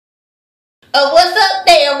What's up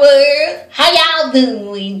there, world? How y'all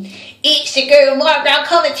doing? It's your girl Margaret. I'm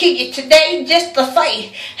coming to you today just to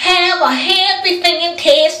say, have a happy,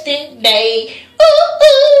 fantastic day. Ooh,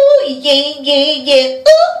 ooh, yeah, yeah, yeah.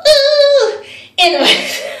 Ooh, ooh.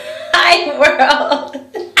 Anyways, hi, world.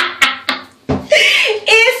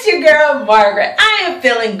 It's your girl Margaret. I am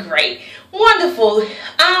feeling great. Wonderful.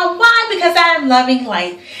 Why? Because I am loving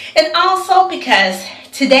life. And also because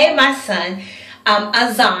today my son,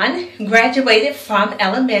 Azan, graduated from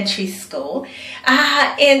elementary school.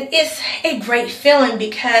 And it's a great feeling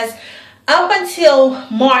because up until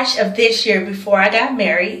March of this year, before I got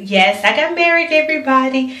married, yes, I got married,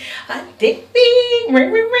 everybody. Ding, ding,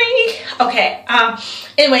 ring, ring, ring. Okay.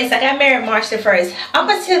 Anyways, I got married March the 1st. Up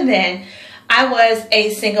until then, I was a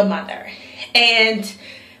single mother. And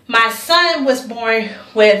my son was born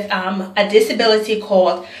with a disability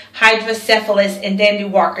called hydrocephalus and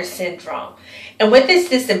Dandy-Walker syndrome. And with this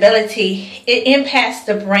disability, it impacts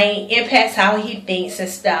the brain, impacts how he thinks and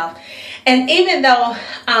stuff. And even though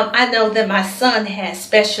I know that my son has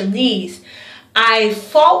special needs, I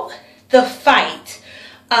fought the fight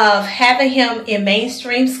of having him in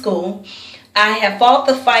mainstream school. I have fought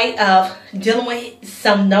the fight of dealing with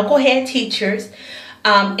some knucklehead teachers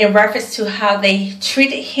in reference to how they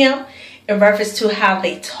treated him, in reference to how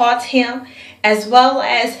they taught him, as well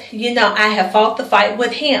as, I have fought the fight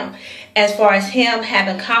with him as far as him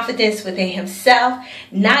having confidence within himself,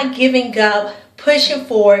 not giving up, pushing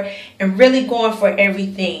forward, and really going for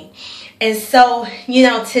everything. And so,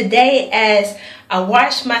 today as I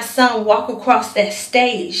watched my son walk across that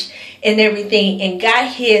stage and everything and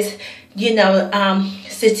got his,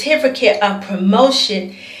 certificate of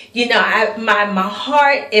promotion, my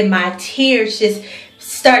heart and my tears just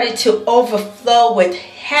started to overflow with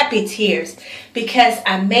happy tears because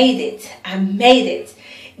I made it. I made it.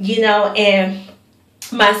 And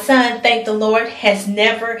my son, thank the Lord, has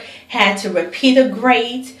never had to repeat a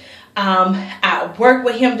grade. I worked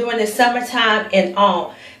with him during the summertime and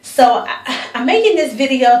all. So I'm making this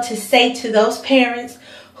video to say to those parents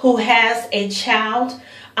who has a child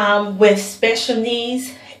with special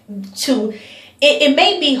needs, it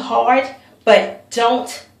may be hard, but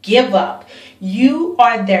don't give up. You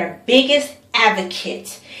are their biggest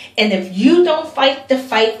advocate. And if you don't fight the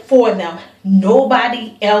fight for them,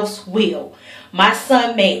 nobody else will. My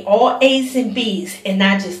son made all A's and B's, and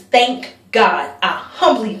I just thank God. I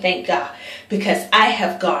humbly thank God because I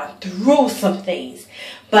have gone through some things.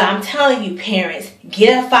 But I'm telling you, parents,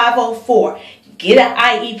 get a 504. Get an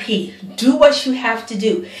IEP. Do what you have to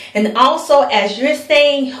do. And also, as you're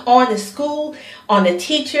staying on the school, on the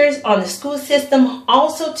teachers, on the school system,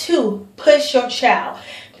 also too, push your child.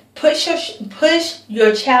 Push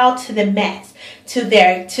your child to the max, to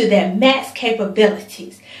their max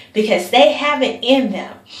capabilities, because they have it in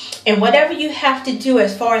them. And whatever you have to do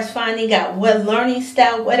as far as finding out what learning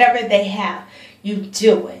style, whatever they have, you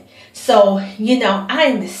do it. So, I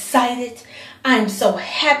am excited. I'm so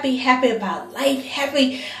happy about life,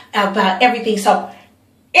 happy about everything. So,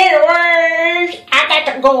 anyways, I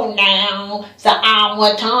got to go now. So, I'm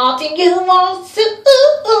going to talk to you on soon.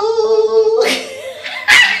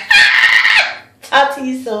 Talk to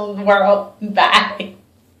you soon, world. Bye.